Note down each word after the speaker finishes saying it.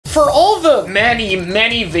For all the many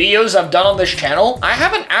videos I've done on this channel, I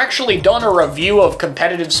haven't actually done a review of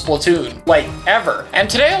competitive Splatoon, like, ever. And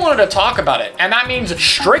today I wanted to talk about it, and that means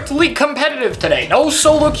strictly competitive today. No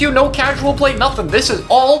solo queue, no casual play, nothing. This is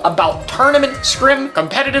all about tournament, scrim,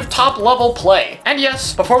 competitive top-level play. And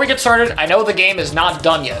yes, before we get started, I know the game is not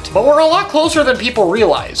done yet, but we're a lot closer than people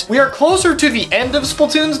realize. We are closer to the end of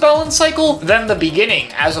Splatoon's balance cycle than the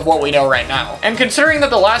beginning, as of what we know right now. And considering that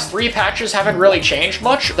the last 3 patches haven't really changed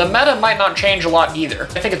much, the meta might not change a lot either.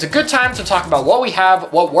 I think it's a good time to talk about what we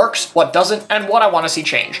have, what works, what doesn't, and what I want to see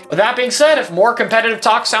change. With that being said, if more competitive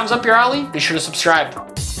talk sounds up your alley, be sure to subscribe.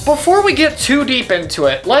 Before we get too deep into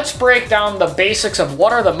it, let's break down the basics of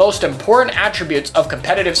what are the most important attributes of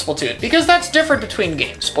competitive Splatoon, because that's different between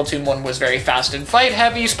games. Splatoon 1 was very fast and fight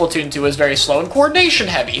heavy, Splatoon 2 is very slow and coordination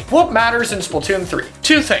heavy. What matters in Splatoon 3?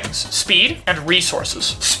 2 things, speed and resources.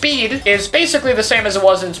 Speed is basically the same as it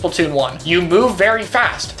was in Splatoon 1. You move very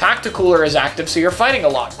fast. Tacticooler is active, so you're fighting a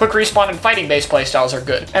lot. Quick respawn and fighting-based playstyles are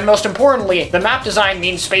good. And most importantly, the map design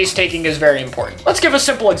means space taking is very important. Let's give a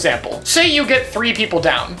simple example. Say you get 3 people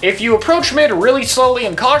down. If you approach mid really slowly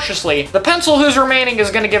and cautiously, the pencil who's remaining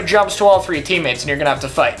is going to give jumps to all 3 teammates and you're going to have to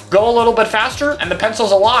fight. Go a little bit faster and the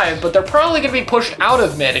pencil's alive, but they're probably going to be pushed out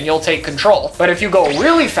of mid and you'll take control. But if you go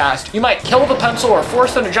really fast, you might kill the pencil or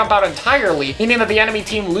force them to jump out entirely, meaning that the enemy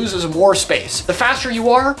team loses more space. The faster you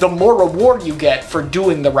are, the more reward you get for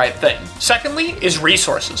doing the right thing. Secondly is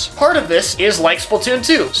resources. Part of this is like Splatoon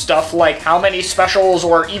 2, stuff like how many specials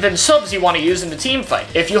or even subs you want to use in the team fight.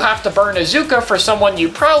 If you have to burn a Zuka for someone you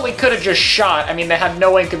probably could have just shot. I mean, they had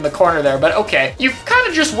no ink in the corner there, but okay. You kind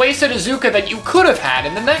of just wasted a Zuka that you could have had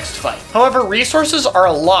in the next fight. However, resources are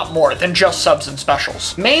a lot more than just subs and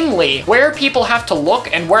specials. Mainly, where people have to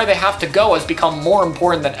look and where they have to go has become more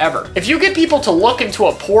important than ever. If you get people to look into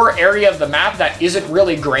a poor area of the map that isn't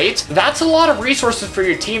really great, that's a lot of resources for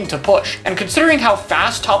your team to push. And considering how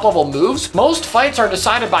fast top level moves, most fights are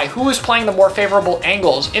decided by who is playing the more favorable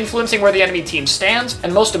angles, influencing where the enemy team stands,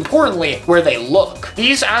 and most importantly, where they look.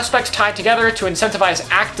 These aspects tie together to incentivize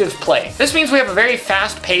active play. This means we have a very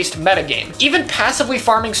fast-paced metagame. Even passively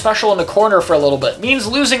farming special in the corner for a little bit means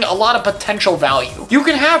losing a lot of potential value. You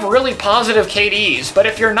can have really positive KDs, but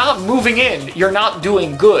if you're not moving in, you're not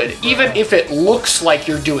doing good, even if it looks like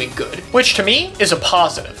you're doing good, which to me is a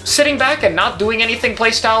positive. Sitting back and not doing anything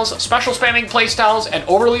playstyles, special spamming playstyles, and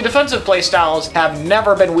overly defensive playstyles have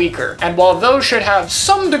never been weaker, and while those should have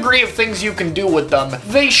some degree of things you can do with them,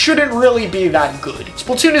 they shouldn't really be that good.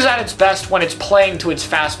 Splatoon is at its best when it's playing to its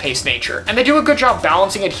fast-paced nature, and they do a good job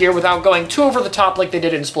balancing it here without going too over the top like they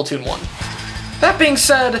did in Splatoon 1. That being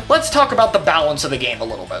said, let's talk about the balance of the game a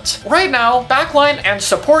little bit. Right now, backline and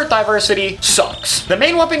support diversity sucks. The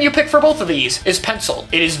main weapon you pick for both of these is pencil.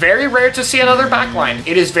 It is very rare to see another backline.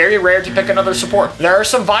 It is very rare to pick another support. There are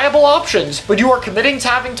some viable options, but you are committing to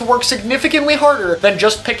having to work significantly harder than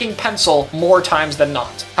just picking pencil more times than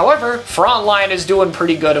not. However, frontline is doing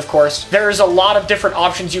pretty good, of course. There is a lot of different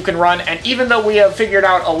options you can run, and even though we have figured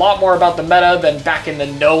out a lot more about the meta than back in the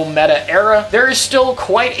no meta era, there is still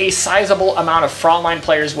quite a sizable amount of frontline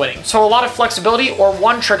players winning. So a lot of flexibility or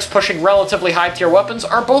one-tricks pushing relatively high-tier weapons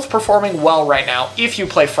are both performing well right now if you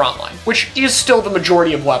play frontline, which is still the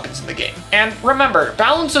majority of weapons in the game. And remember,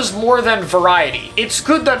 balance is more than variety. It's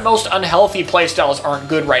good that most unhealthy playstyles aren't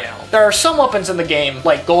good right now. There are some weapons in the game,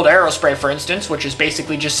 like Gold Arrow Spray for instance, which is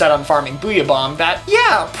basically just set on farming Booyah Bomb, that,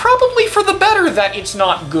 yeah, probably for the better that it's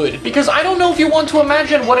not good, because I don't know if you want to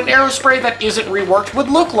imagine what an arrow spray that isn't reworked would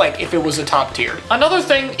look like if it was a top tier. Another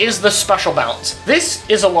thing is the special balance. This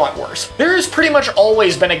is a lot worse. There has pretty much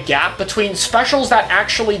always been a gap between specials that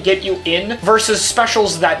actually get you in versus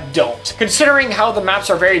specials that don't. Considering how the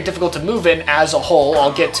maps are very difficult to move in as a whole,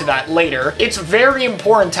 I'll get to that later, it's very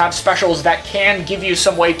important to have specials that can give you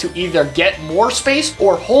some way to either get more space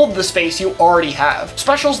or hold the space you already have.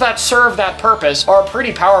 Specials that serve that purpose are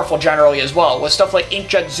pretty powerful generally as well, with stuff like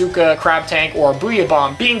Inkjet Zuka, Crab Tank, or Booyah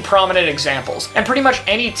Bomb being prominent examples. And pretty much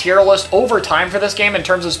any tier list over time for this game in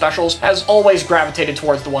terms of specials has always gravitated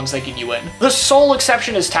towards the ones that get you in. The sole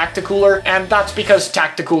exception is Tacticooler, and that's because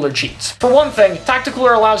Tacticooler cheats. For one thing,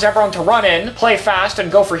 Tacticooler allows everyone to run in, play fast,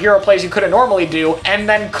 and go for hero plays you couldn't normally do, and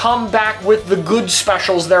then come back with the good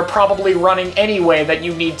specials they're probably running anyway that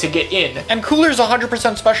you need to get in. And Cooler's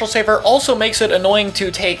 100% special saver also makes it annoying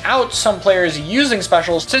to take out some players using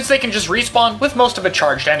specials since they can just respawn with most of it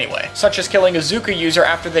charged anyway, such as killing a Zuka user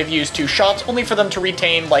after they've used 2 shots only for them to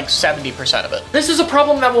retain like 70% of it. This is a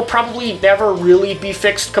problem that will probably ever really be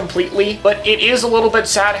fixed completely, but it is a little bit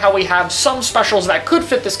sad how we have some specials that could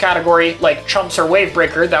fit this category, like Chumps or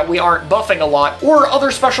Wavebreaker, that we aren't buffing a lot, or other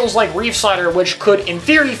specials like Reef Slider, which could in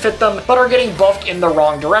theory fit them, but are getting buffed in the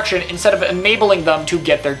wrong direction instead of enabling them to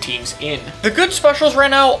get their teams in. The good specials right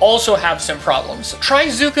now also have some problems.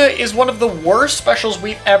 Trizooka is one of the worst specials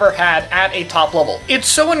we've ever had at a top level. It's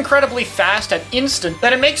so incredibly fast and instant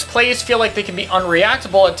that it makes plays feel like they can be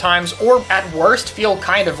unreactable at times, or at worst feel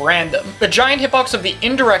kind of random. The giant hitbox of the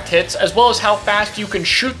indirect hits, as well as how fast you can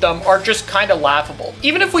shoot them, are just kind of laughable.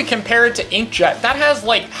 Even if we compare it to Inkjet, that has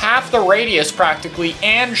like half the radius practically,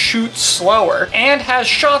 and shoots slower, and has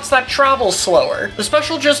shots that travel slower. The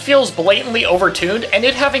special just feels blatantly overtuned, and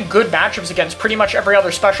it having good matchups against pretty much every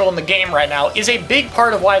other special in the game right now is a big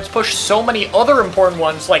part of why it's pushed so many other important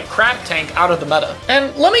ones like Crab Tank out of the meta.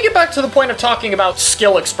 And let me get back to the point of talking about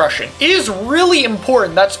skill expression. It is really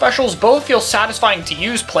important that specials both feel satisfying to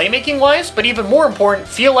use playmaking wise, but even more important,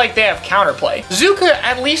 feel like they have counterplay. Zuka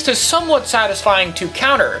at least is somewhat satisfying to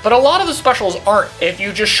counter, but a lot of the specials aren't. If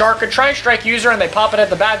you just shark a Tri-Strike user and they pop it at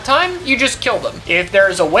the bad time, you just kill them. If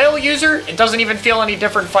there's a whale user, it doesn't even feel any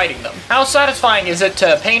different fighting them. How satisfying is it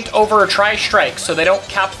to paint over a Tri-Strike so they don't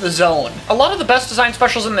cap the zone? A lot of the best design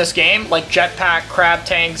specials in this game, like Jetpack, Crab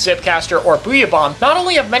Tank, Zipcaster, or Booyah Bomb, not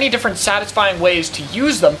only have many different satisfying ways to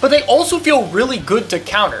use them, but they also feel really good to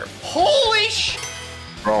counter. Holy sh...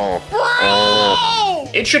 Bro!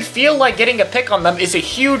 It should feel like getting a pick on them is a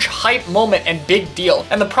huge hype moment and big deal.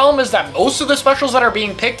 And the problem is that most of the specials that are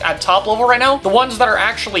being picked at top level right now, the ones that are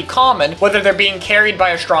actually common, whether they're being carried by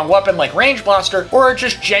a strong weapon like Range Blaster, or are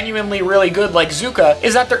just genuinely really good like Zuka,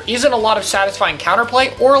 is that there isn't a lot of satisfying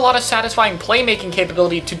counterplay or a lot of satisfying playmaking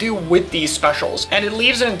capability to do with these specials. And it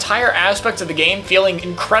leaves an entire aspect of the game feeling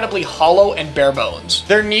incredibly hollow and bare bones.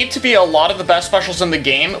 There need to be a lot of the best specials in the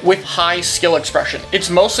game with high skill expression. It's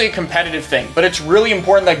mostly a competitive thing, but it's really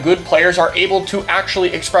important that good players are able to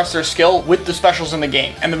actually express their skill with the specials in the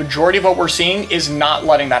game, and the majority of what we're seeing is not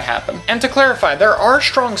letting that happen. And to clarify, there are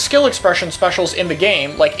strong skill expression specials in the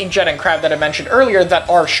game, like Inkjet and Crab that I mentioned earlier, that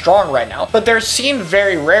are strong right now, but they're seen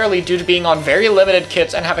very rarely due to being on very limited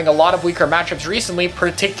kits and having a lot of weaker matchups recently,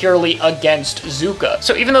 particularly against Zuka.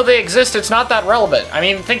 So even though they exist, it's not that relevant. I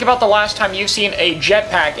mean, think about the last time you've seen a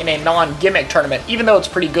Jetpack in a non-gimmick tournament, even though it's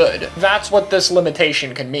pretty good. That's what this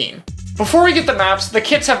limitation can mean. Before we get the maps, the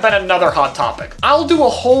kits have been another hot topic. I'll do a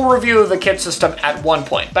whole review of the kit system at one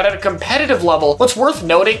point, but at a competitive level, what's worth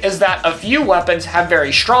noting is that a few weapons have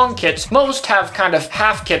very strong kits, most have kind of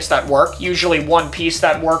half kits that work, usually one piece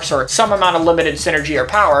that works or some amount of limited synergy or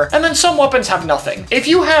power, and then some weapons have nothing. If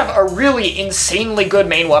you have a really insanely good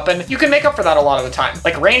main weapon, you can make up for that a lot of the time.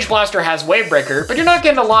 Like Range Blaster has Wavebreaker, but you're not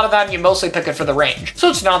getting a lot of that and you mostly pick it for the range, so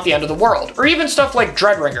it's not the end of the world. Or even stuff like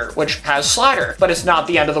Dreadringer, which has Slider, but it's not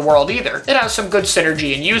the end of the world either. It has some good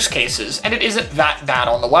synergy and use cases, and it isn't that bad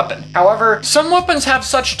on the weapon. However, some weapons have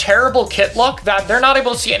such terrible kit luck that they're not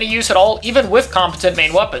able to see any use at all, even with competent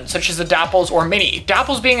main weapons, such as the Dapples or Mini.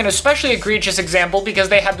 Dapples being an especially egregious example because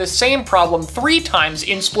they had the same problem 3 times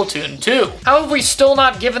in Splatoon 2. How have we still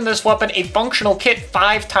not given this weapon a functional kit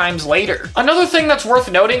 5 times later? Another thing that's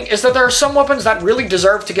worth noting is that there are some weapons that really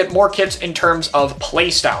deserve to get more kits in terms of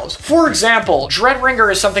playstyles. For example,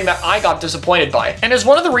 Dreadringer is something that I got disappointed by, and is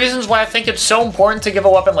one of the reasons why I think it's so important to give a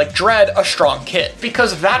weapon like Dread a strong kit,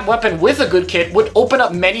 because that weapon with a good kit would open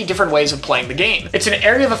up many different ways of playing the game. It's an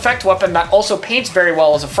area of effect weapon that also paints very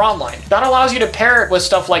well as a front line. That allows you to pair it with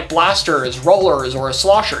stuff like blasters, rollers, or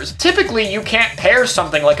sloshers. Typically, you can't pair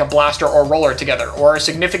something like a blaster or roller together, or are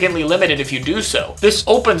significantly limited if you do so. This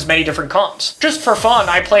opens many different comps. Just for fun,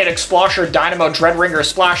 I played Explosher Dynamo Dreadringer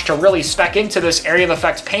Splash to really spec into this area of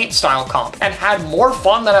effect paint style comp, and had more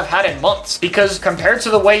fun than I've had in months, because compared to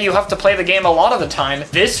the way you have to play the game a lot of the time,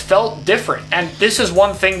 this felt different, and this is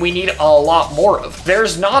one thing we need a lot more of.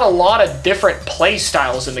 There's not a lot of different play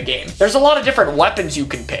styles in the game. There's a lot of different weapons you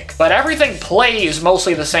can pick, but everything plays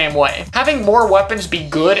mostly the same way. Having more weapons be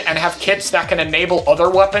good and have kits that can enable other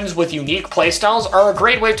weapons with unique playstyles are a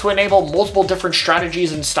great way to enable multiple different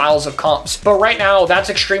strategies and styles of comps, but right now that's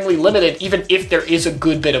extremely limited even if there is a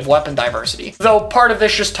good bit of weapon diversity. Though part of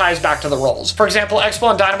this just ties back to the roles. For example, Expo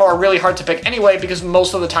and Dynamo are really hard to pick anyway because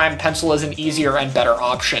most of the time Pencil is an easier and better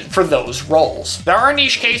option for those roles. There are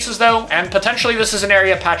niche cases though, and potentially this is an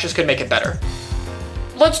area patches could make it better.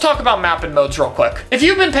 let's talk about map and modes real quick. If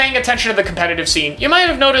you've been paying attention to the competitive scene, you might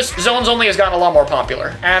have noticed Zones Only has gotten a lot more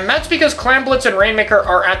popular, and that's because Clam Blitz and Rainmaker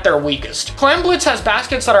are at their weakest. Clam Blitz has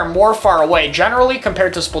baskets that are more far away generally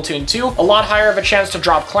compared to Splatoon 2, a lot higher of a chance to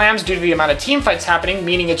drop clams due to the amount of team fights happening,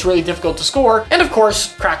 meaning it's really difficult to score, and of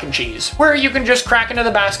course, Crack and Cheese, where you can just crack into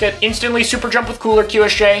the basket, instantly super jump with Cooler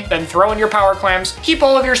QSJ, then throw in your power clams, keep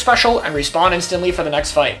all of your special, and respawn instantly for the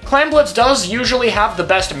next fight. Clam Blitz does usually have the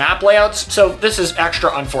best map layouts, so this is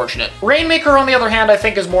extra unfortunate. Rainmaker, on the other hand, I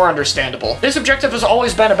think is more understandable. This objective has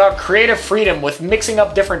always been about creative freedom with mixing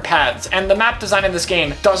up different paths, and the map design in this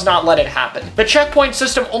game does not let it happen. The checkpoint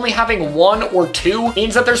system only having 1 or 2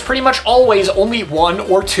 means that there's pretty much always only 1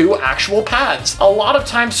 or 2 actual paths. A lot of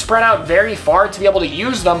times spread out very far to be able to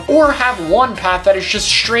use them, or have one path that is just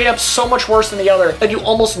straight up so much worse than the other that you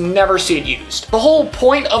almost never see it used. The whole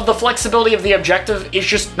point of the flexibility of the objective is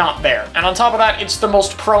just not there, and on top of that, it's the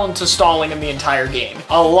most prone to stalling in the entire game.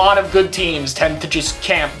 A lot of good teams tend to just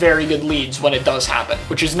camp very good leads when it does happen,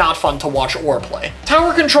 which is not fun to watch or play.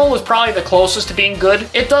 Tower control is probably the closest to being good.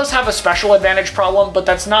 It does have a special advantage problem, but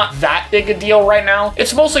that's not that big a deal right now.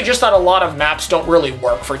 It's mostly just that a lot of maps don't really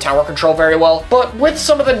work for tower control very well, but with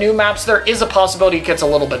some of the new maps, there is a possibility it gets a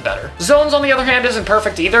little bit better. Zones, on the other hand, isn't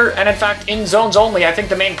perfect either, and in fact, in Zones Only, I think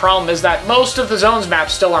the main problem is that most of the Zones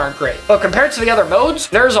maps still aren't great. But compared to the other modes,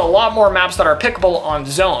 there's a lot more maps that are pickable on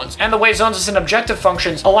Zones, and the way Zones as an objective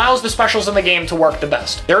functions allows the specials in the game to work the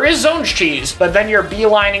best. There is Zones cheese, but then you're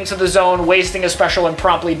beelining to the zone, wasting a special and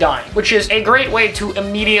promptly dying, which is a great way to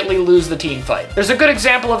immediately lose the team fight. There's a good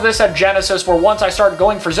example of this at Genesis, where once I started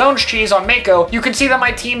going for Zones cheese on Mako, you can see that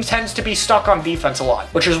my team tends to be stuck on defense a lot,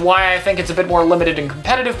 which is why I think it's a bit more limited in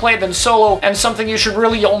competitive play than solo, and something you should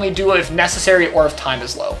really only do if necessary or if time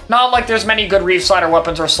is low. Not like there's many good Reef Slider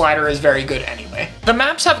weapons or Slider is very good anyway. The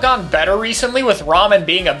maps have gotten better recently, with Ramen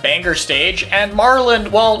being a banger stage, and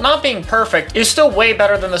Marlin, while not being perfect, is still way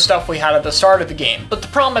better than the stuff we had at the start of the game. But the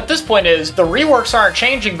problem at this point is, the reworks aren't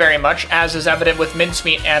changing very much, as is evident with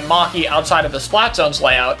Mincemeat and Maki outside of the Splat Zones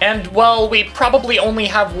layout, and well, we probably only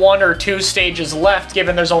have 1 or 2 stages left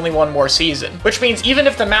given there's only 1 more season. Which means even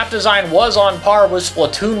if the map design was on par with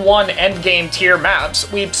Splatoon 1 endgame tier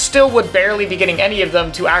maps, we still would barely be getting any of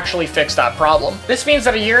them to actually fix that problem. This means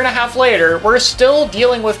that a year and a half later, we're still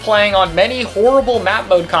dealing with playing on many horrible map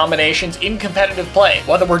mode combinations in competitive play,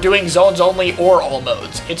 whether we're doing Zones Only or all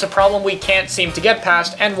modes. It's a problem we can't seem to get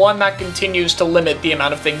past, and one that continues to limit the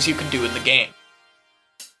amount of things you can do in the game.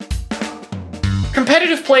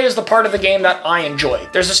 Competitive play is the part of the game that I enjoy.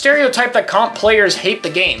 There's a stereotype that comp players hate the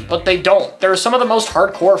game, but they don't. There are some of the most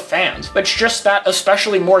hardcore fans. It's just that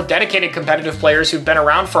especially more dedicated competitive players who've been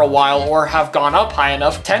around for a while or have gone up high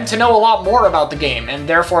enough tend to know a lot more about the game and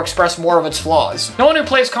therefore express more of its flaws. No one who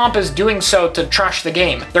plays comp is doing so to trash the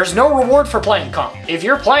game. There's no reward for playing comp. If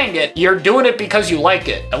you're playing it, you're doing it because you like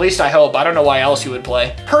it. At least I hope. I don't know why else you would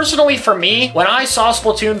play. Personally, for me, when I saw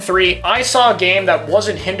Splatoon 3, I saw a game that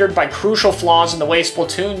wasn't hindered by crucial flaws in the way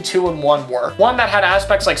Splatoon 2 and 1 were. One that had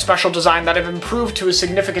aspects like special design that have improved to a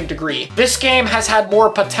significant degree. This game has had more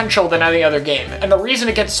potential than any other game, and the reason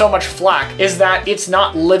it gets so much flack is that it's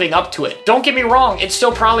not living up to it. Don't get me wrong, it's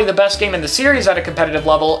still probably the best game in the series at a competitive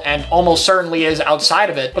level, and almost certainly is outside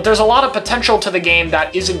of it, but there's a lot of potential to the game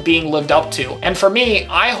that isn't being lived up to. And for me,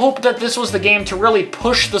 I hope that this was the game to really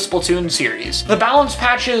push the Splatoon series. The balance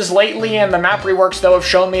patches lately and the map reworks, though, have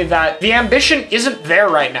shown me that the ambition isn't there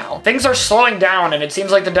right now. Things are slowing down, and it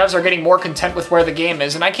seems like the devs are getting more content with where the game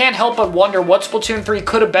is, and I can't help but wonder what Splatoon 3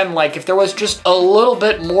 could have been like if there was just a little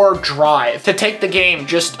bit more drive to take the game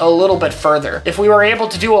just a little bit further. If we were able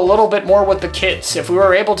to do a little bit more with the kits, if we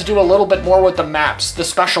were able to do a little bit more with the maps, the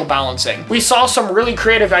special balancing. We saw some really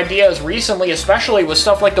creative ideas recently, especially with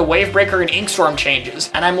stuff like the Wavebreaker and Inkstorm changes,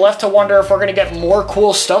 and I'm left to wonder if we're gonna get more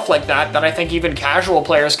cool stuff like that I think even casual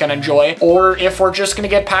players can enjoy, or if we're just gonna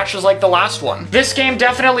get patches like the last one. This game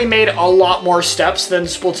definitely made a lot more steps than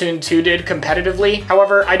Splatoon 2 did competitively.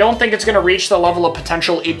 However, I don't think it's going to reach the level of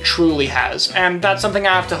potential it truly has, and that's something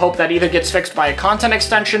I have to hope that either gets fixed by a content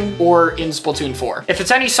extension or in Splatoon 4. If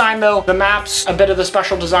it's any sign though, the maps, a bit of the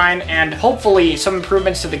special design, and hopefully some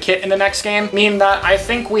improvements to the kit in the next game mean that I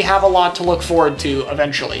think we have a lot to look forward to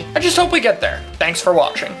eventually. I just hope we get there. Thanks for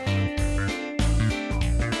watching.